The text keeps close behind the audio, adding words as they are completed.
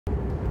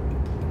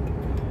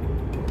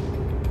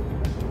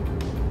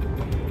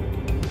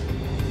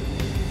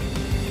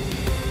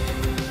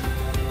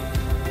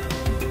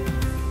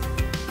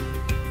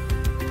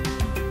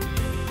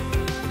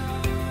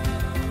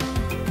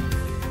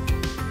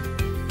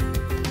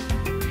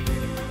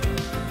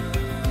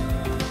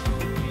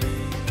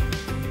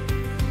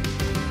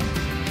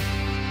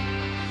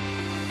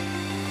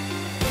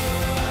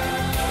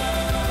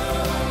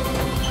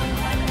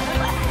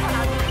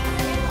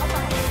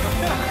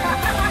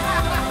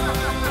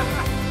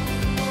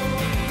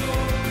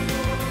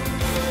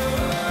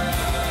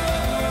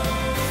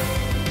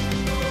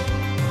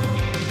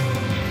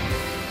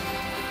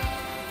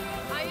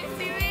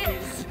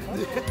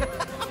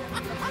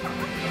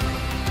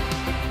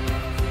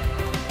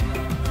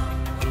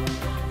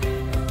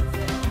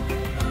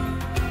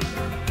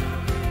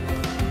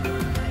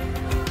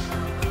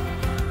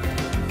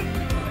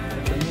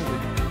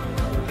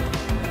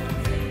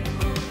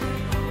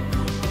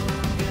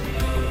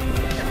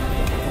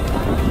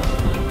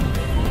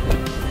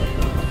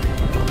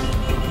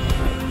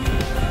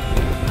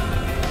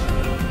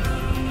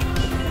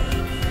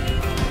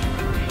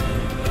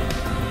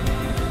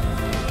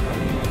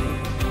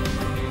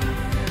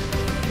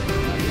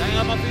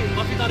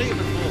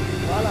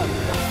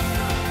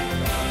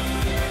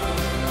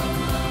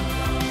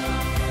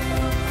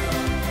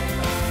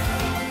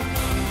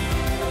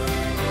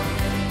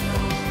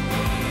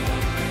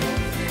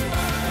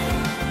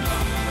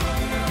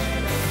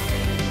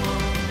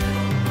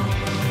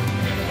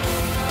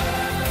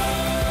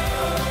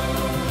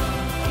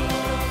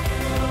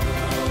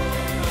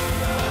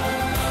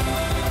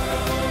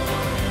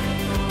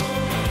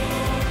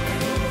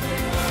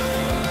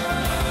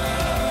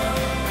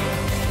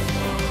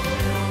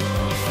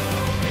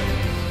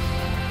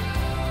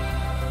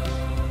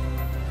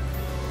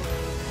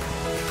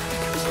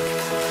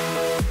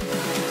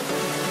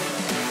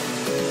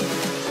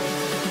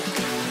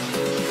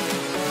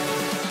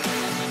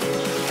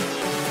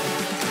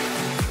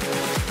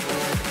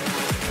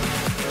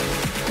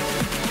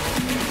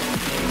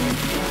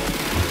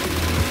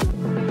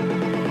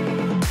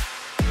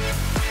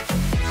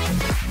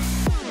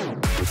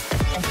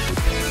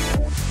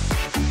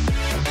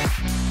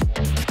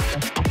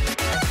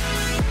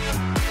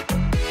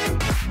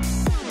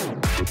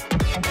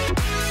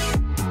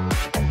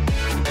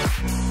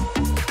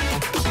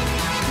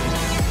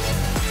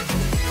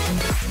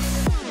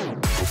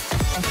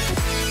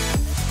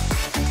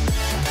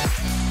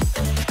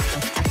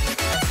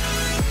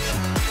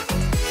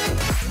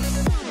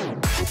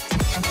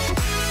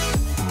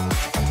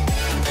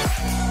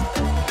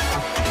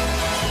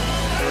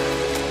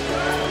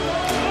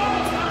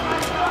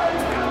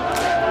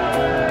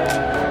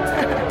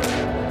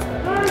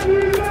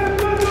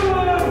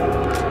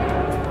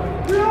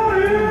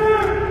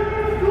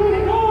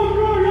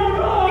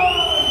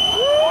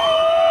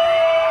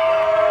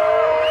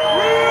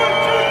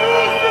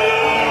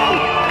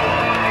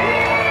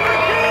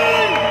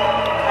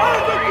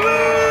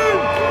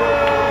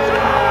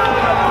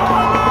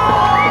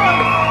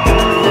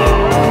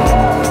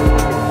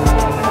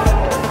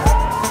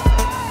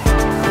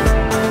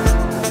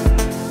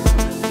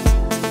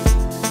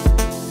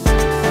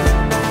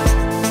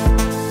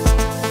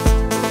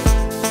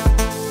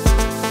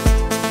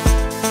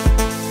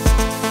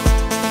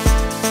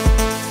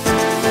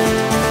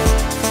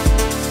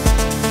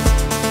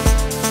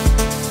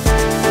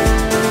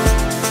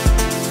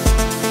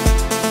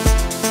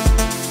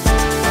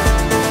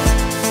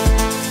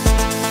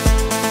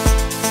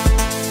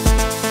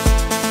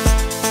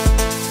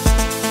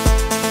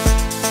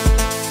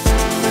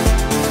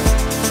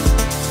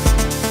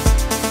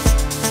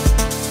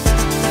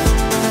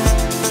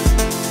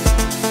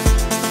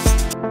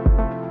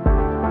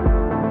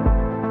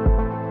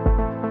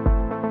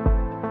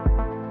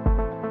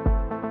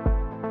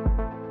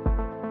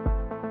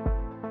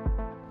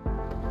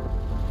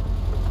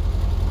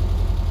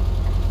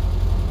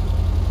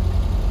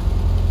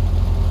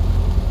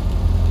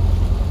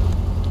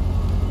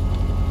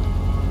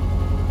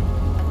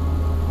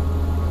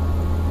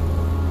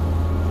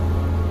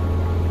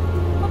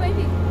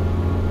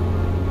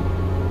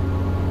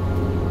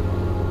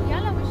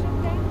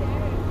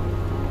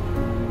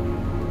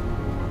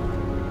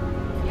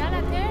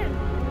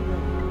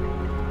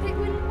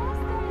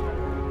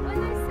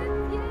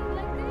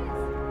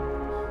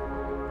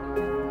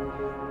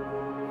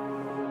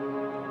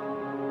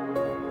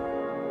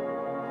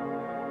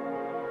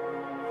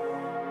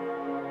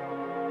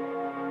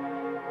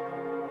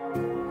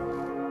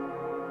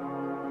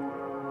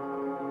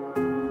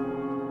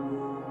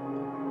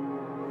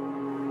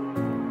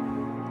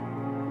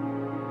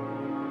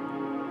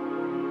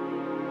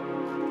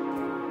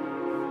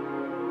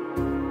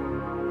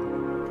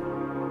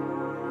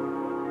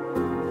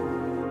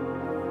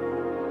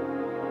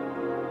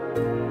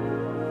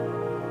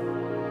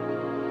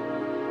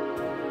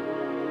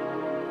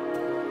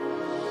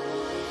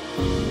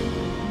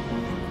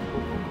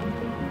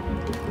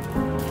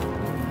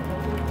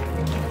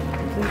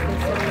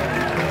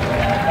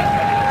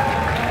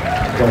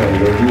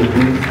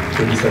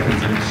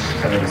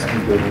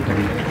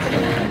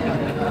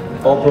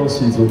All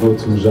proceeds will go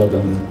to Jad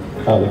and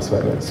Alex, by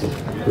the way, so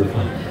we're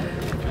fine.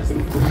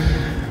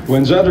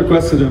 When Jad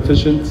requested an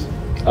officiant,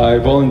 I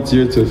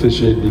volunteered to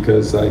officiate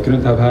because I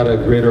couldn't have had a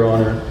greater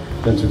honor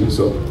than to do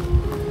so.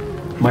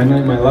 My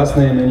last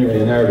name,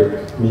 anyway, in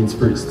Arabic means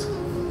priest,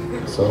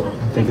 so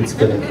I think it's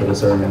fitting for the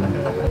ceremony.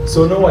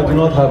 So no, I do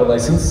not have a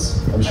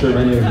license. I'm sure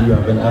many of you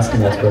have been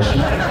asking that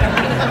question.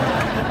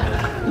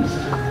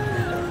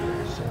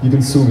 You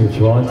can sue me if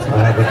you want.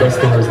 I have the best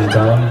owners in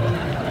town,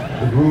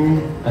 the groom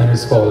and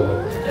his father.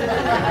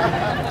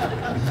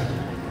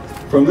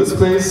 From this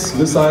place,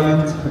 this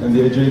island, in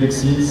the Adriatic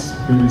Seas,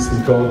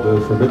 previously called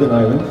the Forbidden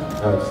Island,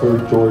 at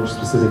Fort George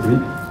specifically,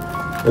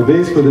 a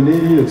base for the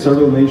navy of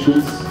several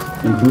nations,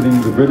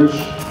 including the British,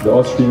 the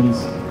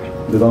Austrians,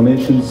 the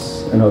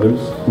Dalmatians, and others,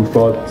 who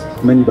fought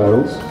many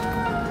battles.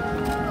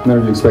 None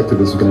of you expected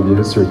this was going to be a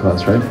history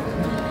class, right?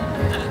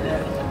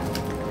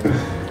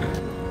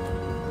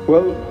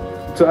 Well,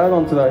 to add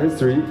on to that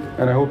history,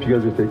 and I hope you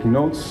guys are taking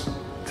notes,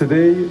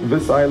 today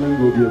this island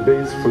will be a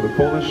base for the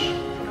Polish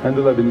and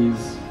the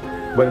Lebanese,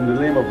 but in the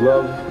name of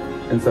love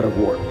instead of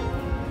war,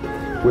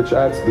 which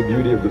adds to the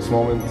beauty of this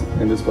moment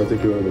in this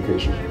particular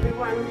location.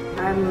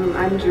 Everyone,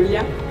 I'm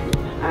Giulia.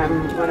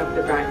 I'm one of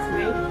the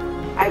bridesmaids.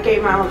 I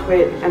came out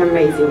with an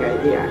amazing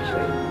idea,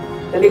 actually.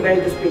 Deliver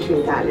the speech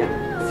in Italian,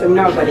 so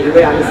nobody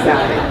will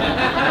understand it.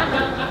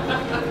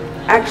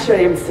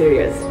 Actually, I'm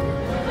serious.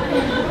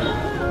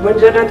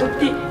 Buongiorno a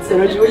tutti,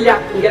 sono Giulia,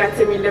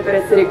 grazie mille per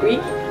essere qui,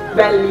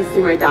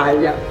 bellissima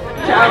Italia.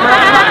 Ciao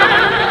mamma!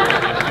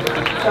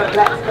 So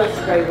let's go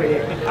straight with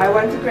it. I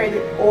want to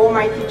credit all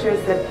my teachers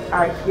that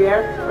are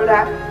here for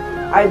that.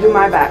 I do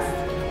my best.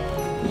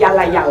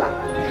 Yalla yalla.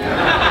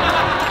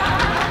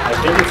 I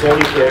think it's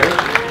only fair,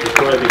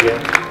 before I begin,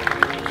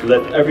 to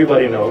let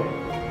everybody know,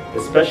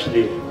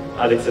 especially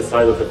Alex's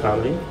side of the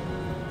family,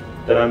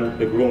 that I'm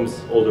the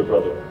groom's older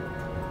brother.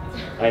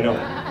 I know.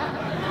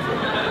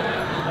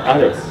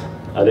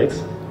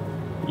 Alex,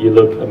 you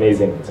look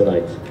amazing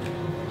tonight.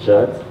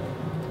 Jad,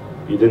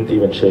 you didn't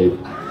even shave.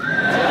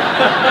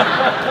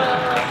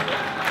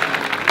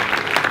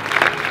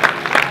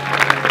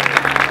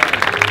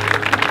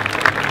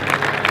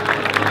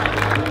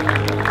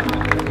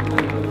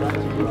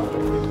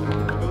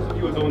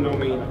 You don't know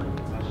me,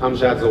 I'm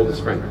Jad's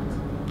oldest friend.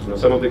 You know,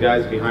 some of the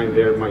guys behind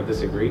there might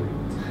disagree,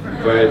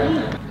 but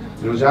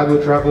you know, Jad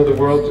will travel the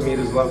world to meet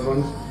his loved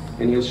ones,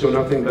 and he'll show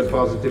nothing but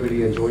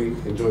positivity and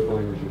joyful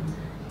energy.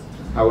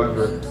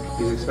 However,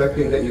 he's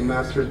expecting that you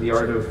mastered the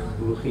art of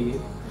Ruhi,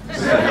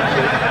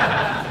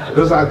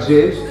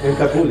 and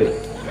Tabule.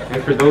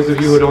 And for those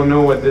of you who don't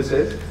know what this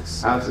is,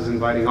 Alex is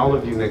inviting all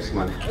of you next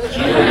month.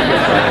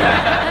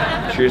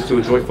 Cheers to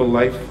a joyful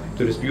life,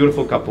 to this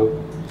beautiful couple.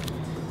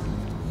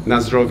 Na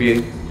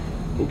zdrowie,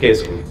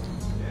 ukesku.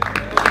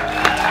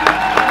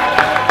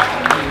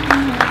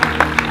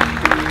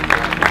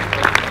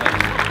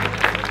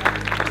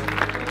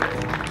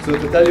 So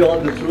to tell you all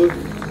the truth,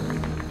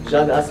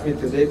 Jad asked me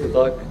today to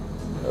talk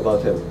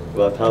about him,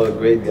 about how a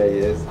great guy he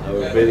is, how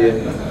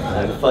brilliant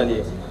and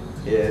funny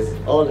he is,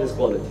 all his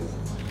qualities.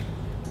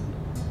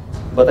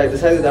 But I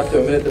decided after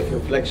a minute of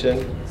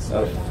reflection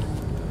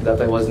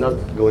that I was not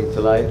going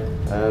to lie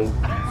and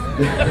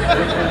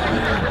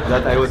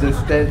that I would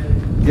instead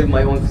give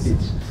my own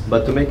speech.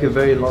 But to make a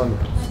very long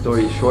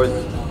story short,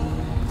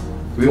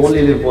 we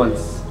only live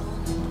once,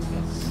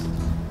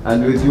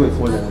 and with you it's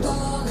more than enough.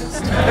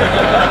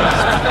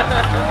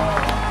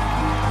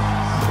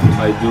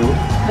 I do.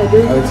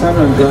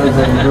 Alexander and Jad,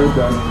 having heard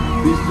that,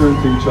 please turn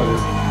to each other.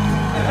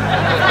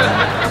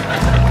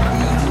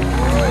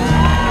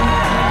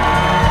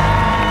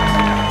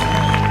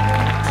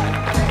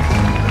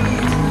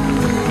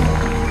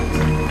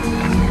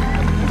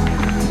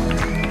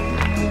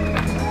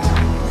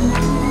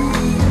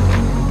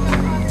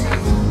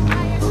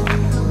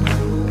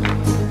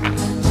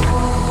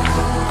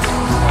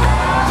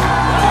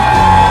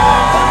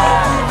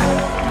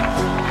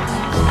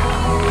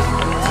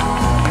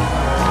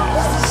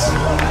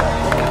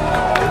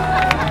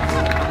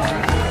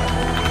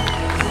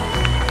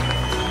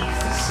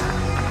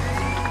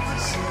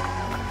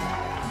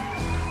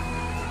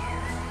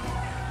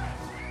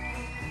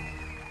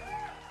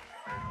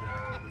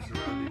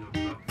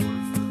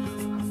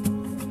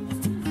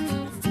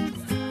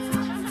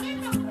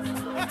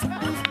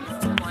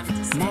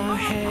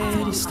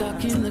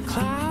 stuck in the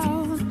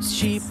clouds.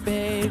 She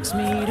begs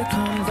me to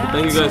come down.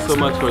 Thank you guys so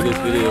much for this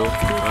video.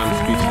 I'm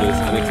speechless,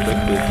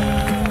 unexpected.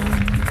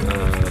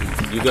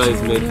 You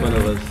guys made fun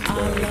of us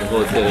the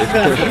whole day.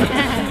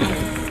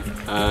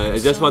 I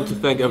just want to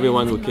thank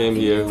everyone who came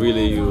here.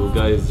 Really, you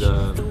guys,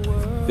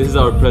 this is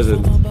our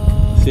present.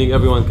 Seeing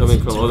everyone coming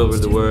from all over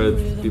the world,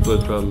 people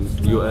from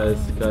US,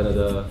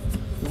 Canada,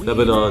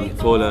 Lebanon,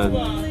 Poland.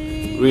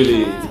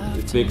 Really,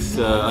 it makes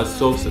us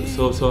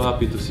so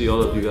happy to see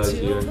all of you guys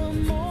here.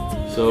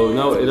 So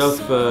now enough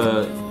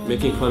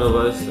making fun of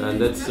us, and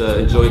let's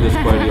enjoy this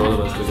party, all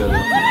of us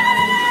together.